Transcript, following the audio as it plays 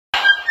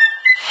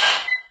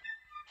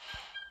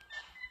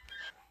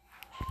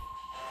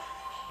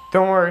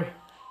Don't worry.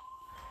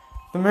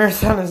 The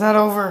marathon is not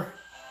over.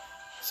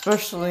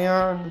 Especially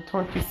on the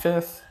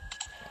 25th.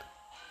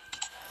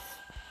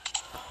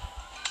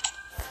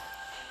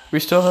 We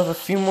still have a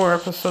few more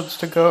episodes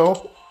to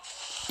go.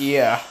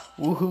 Yeah.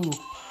 Woohoo.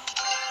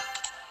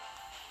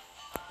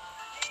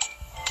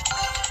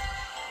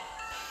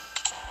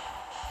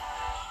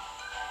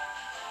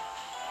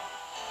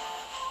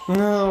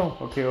 No.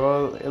 Okay,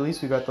 well, at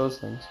least we got those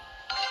things.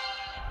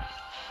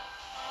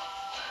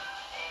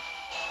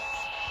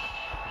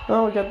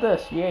 Oh, we got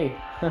this. Yay.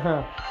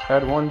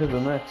 Add one to the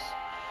mix.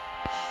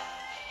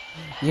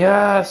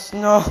 Yes.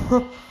 No.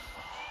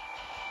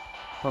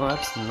 Well,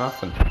 that's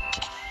nothing.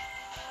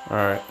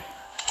 Alright.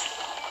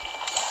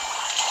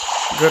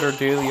 Got our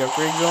daily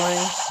upgrade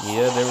going?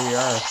 Yeah, there we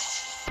are.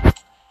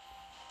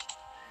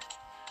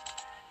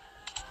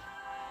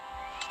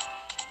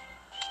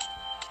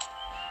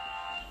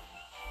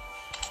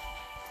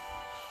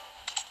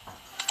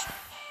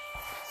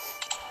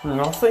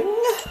 Nothing?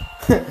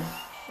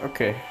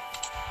 Okay.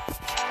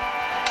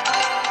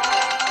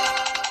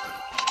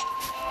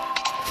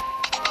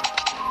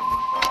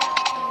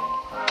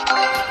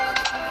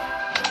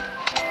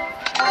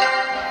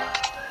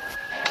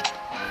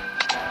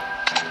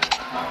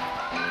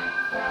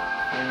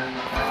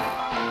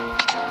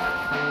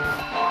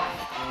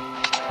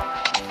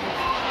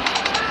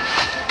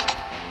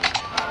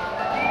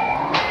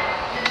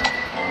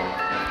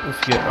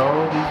 Let's get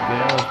all these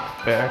guys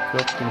back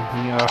up in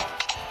here.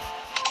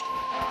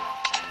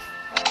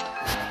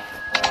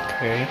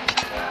 Okay.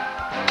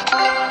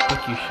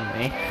 Thank you,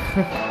 Shanae.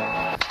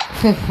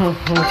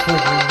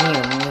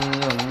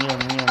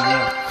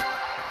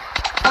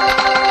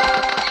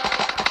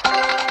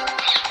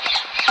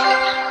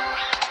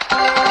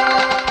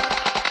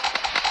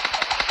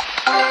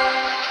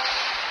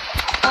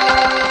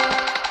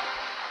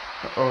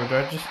 Oh, did I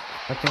just...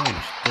 I think I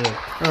just did.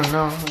 Oh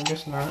no, I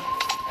guess not.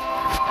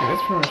 Yeah,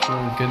 that's pretty much a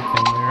really good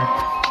thing there.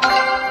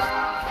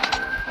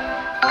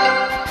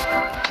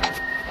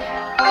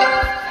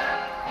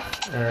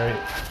 Alright.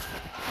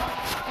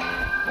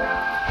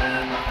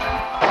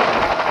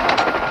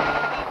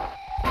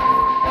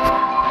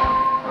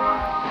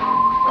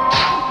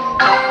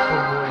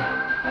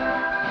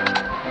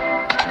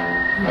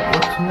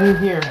 What's new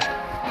here?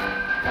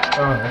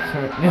 Oh, that's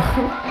right.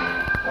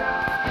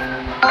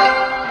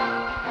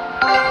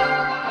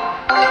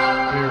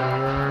 Here we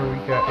are. We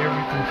got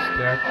everything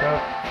stacked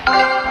up.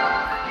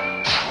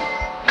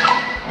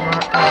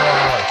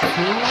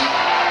 Two?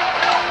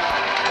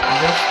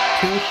 Just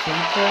two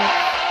people?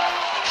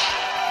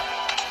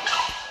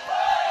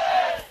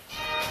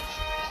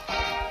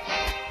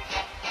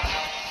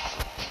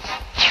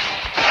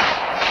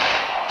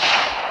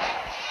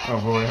 Oh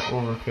boy,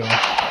 overkill.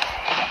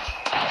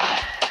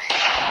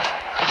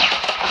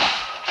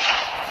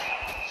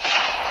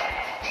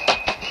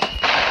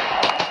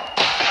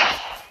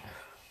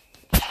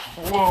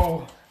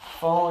 Whoa,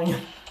 falling.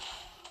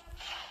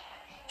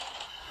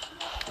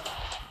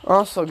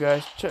 Also,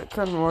 guys, check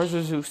on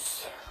Wiser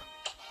Zeus.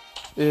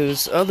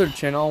 His other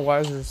channel,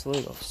 Wiser's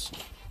Legos.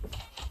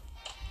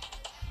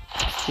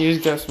 He's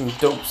got some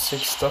dope,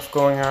 sick stuff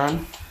going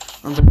on.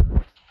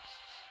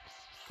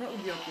 Probably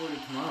be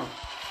uploaded tomorrow.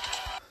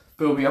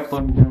 Go be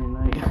uploading during the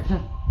night.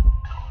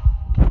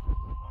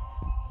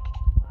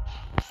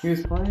 He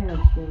was planning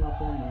on staying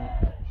up all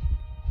night.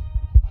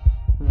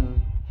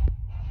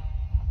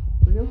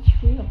 But he'll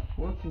stay up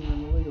working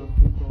on the Legos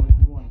since like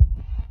 1.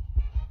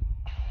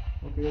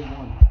 Okay,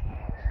 1.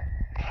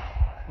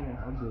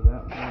 Yeah, I'll do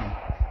that. 1.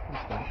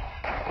 Okay.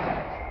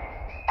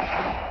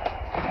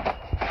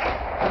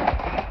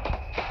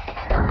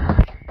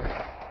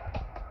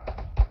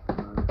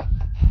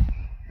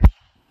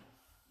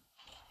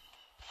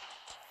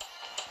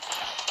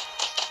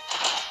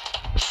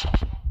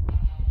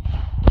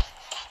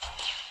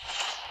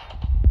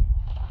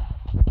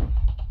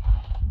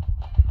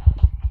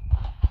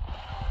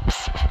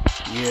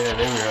 Yeah,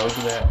 there we go, look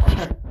at that.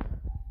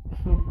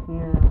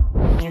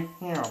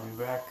 Here, I'll be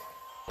back.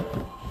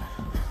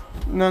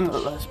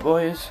 Nonetheless,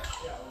 boys.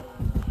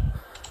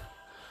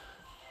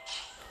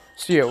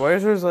 So yeah,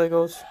 Wiser's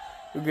Legos.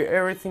 You'll get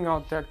everything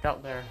all decked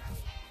out there.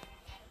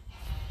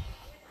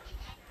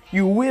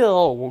 You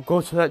will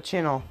go to that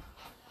channel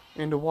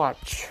and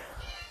watch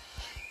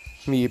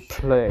me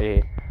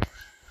play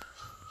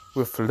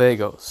with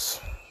Legos.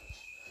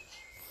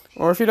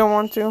 Or if you don't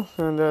want to,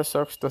 then that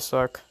sucks to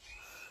suck.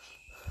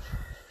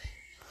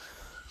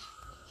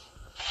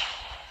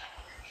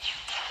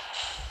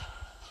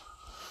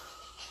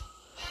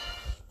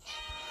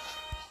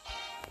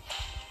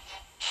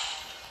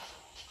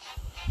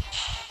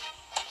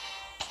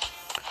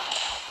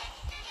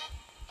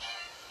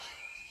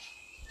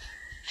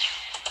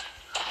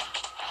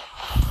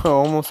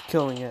 Oh, almost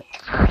killing it.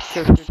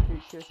 Killing it.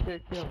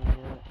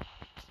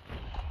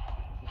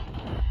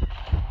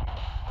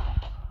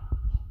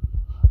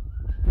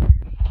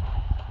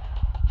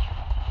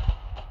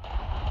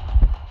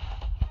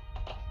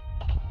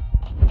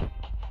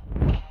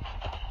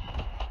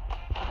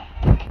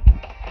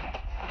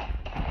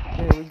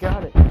 Okay, we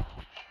got it.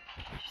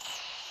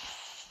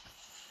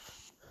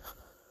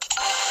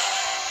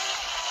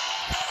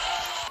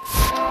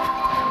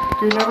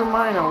 Okay, never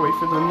mind. I'll wait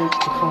for the nuke to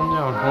calm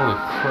down. Holy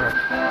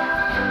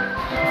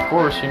crap. Of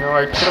course, you know,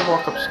 I could have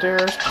walked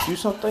upstairs to do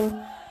something,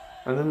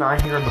 and then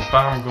I hear the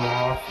bomb go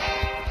off.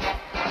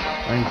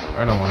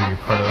 I don't want to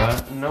be part of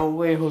that. No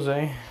way,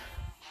 Jose.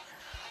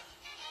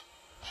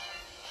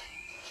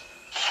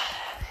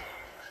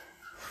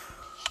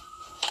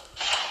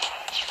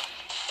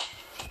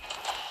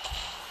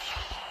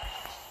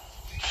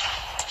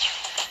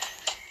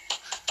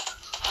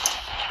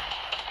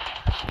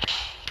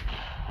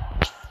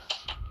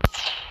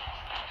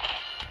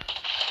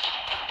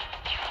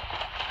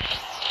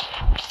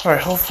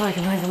 Alright, hopefully I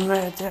can make a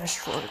mad dash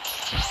for it.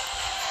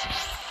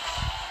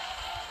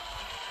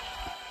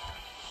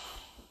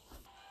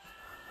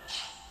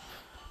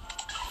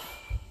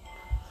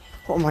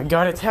 Oh my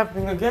god, it's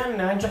happening again.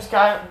 I just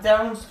got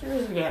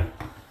downstairs again.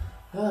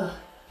 Ugh.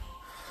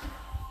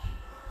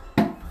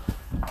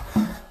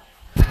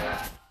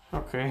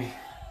 Okay.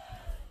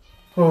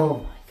 Oh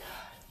my god.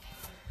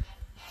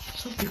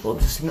 Some people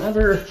just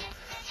never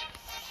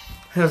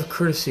have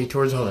courtesy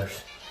towards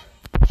others.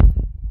 It's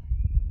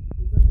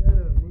like at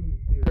a movie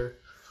theater,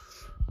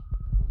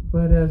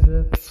 but as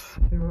if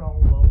they were all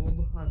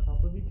lulled on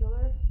top of each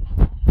other,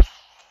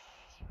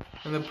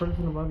 and the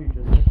person above you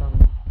just kept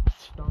on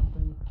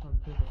stomping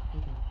onto the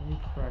freaking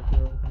face cracker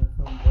every time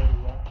somebody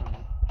walked on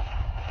it.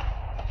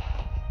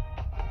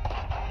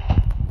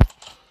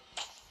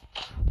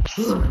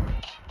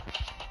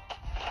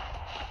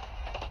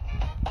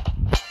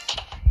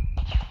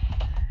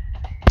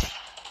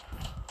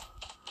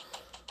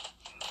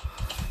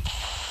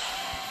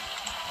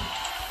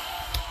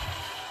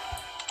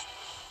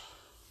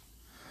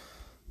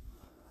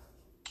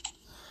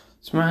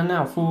 It's mine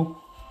now, fool.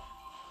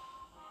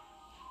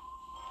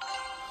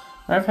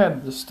 I've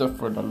had this stuff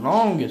for the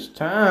longest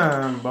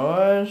time,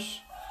 boys.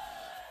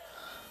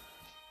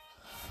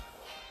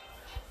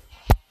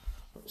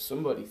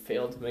 Somebody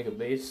failed to make a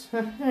base.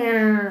 I'm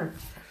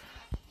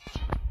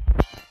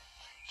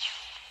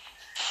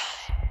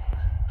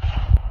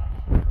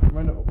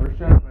gonna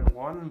overshot by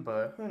one,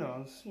 but who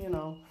knows? You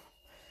know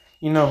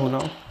who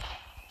knows.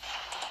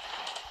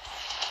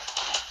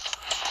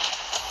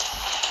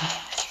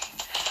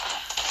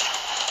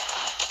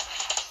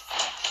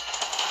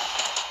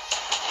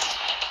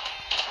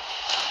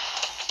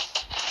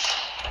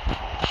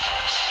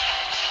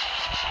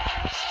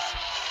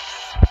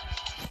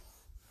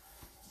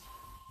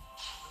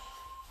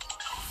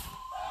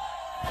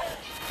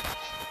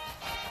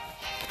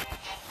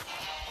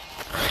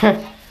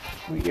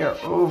 We are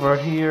over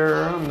here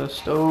on the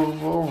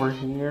stove over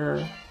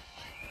here.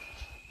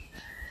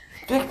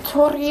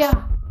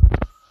 Victoria!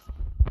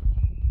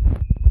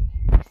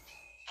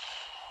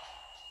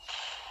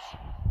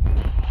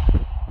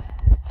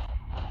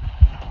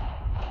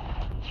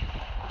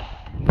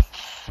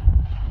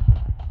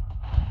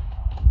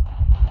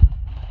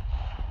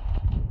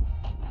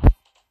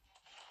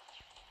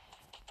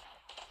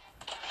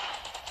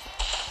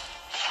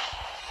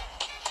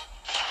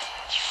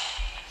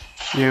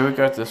 Yeah, we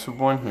got this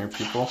one here,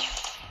 people.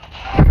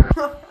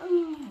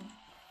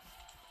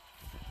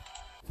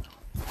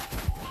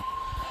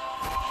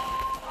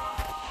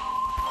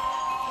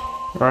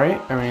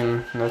 Right? I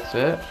mean, that's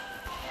it.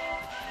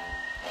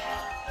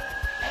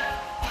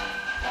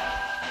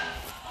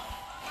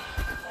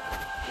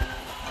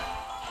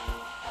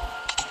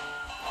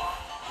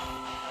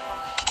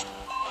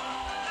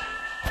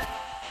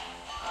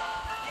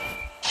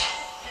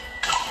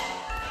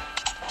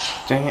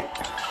 Dang it.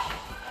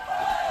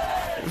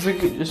 If we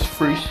could just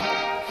freeze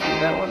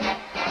that one.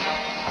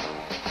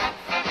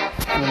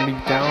 And then be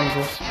down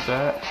just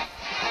that.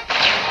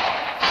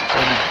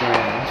 That'd be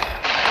grand.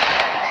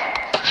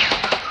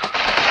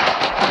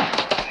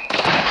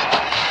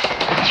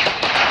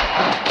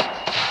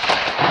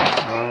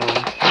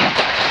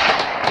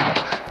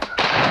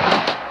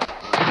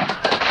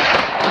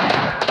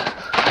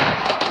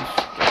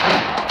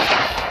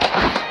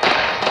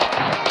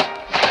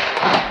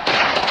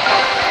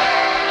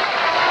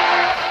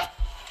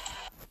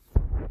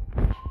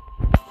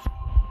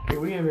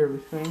 We have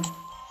everything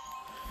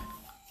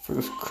for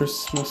this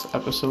Christmas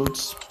episode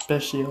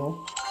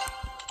special.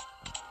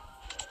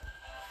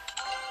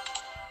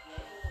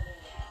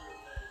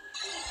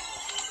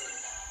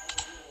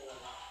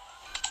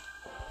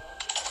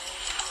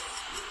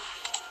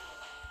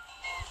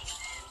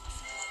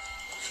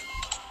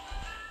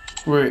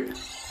 Wait.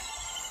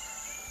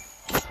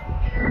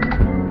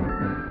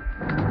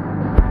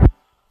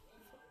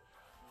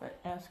 I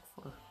ask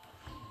for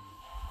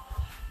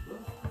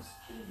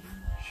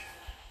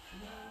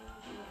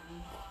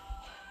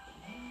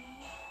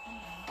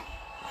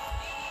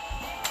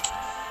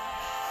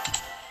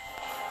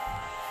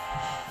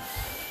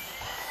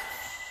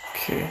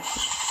okay,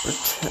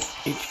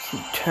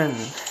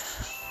 HQ10.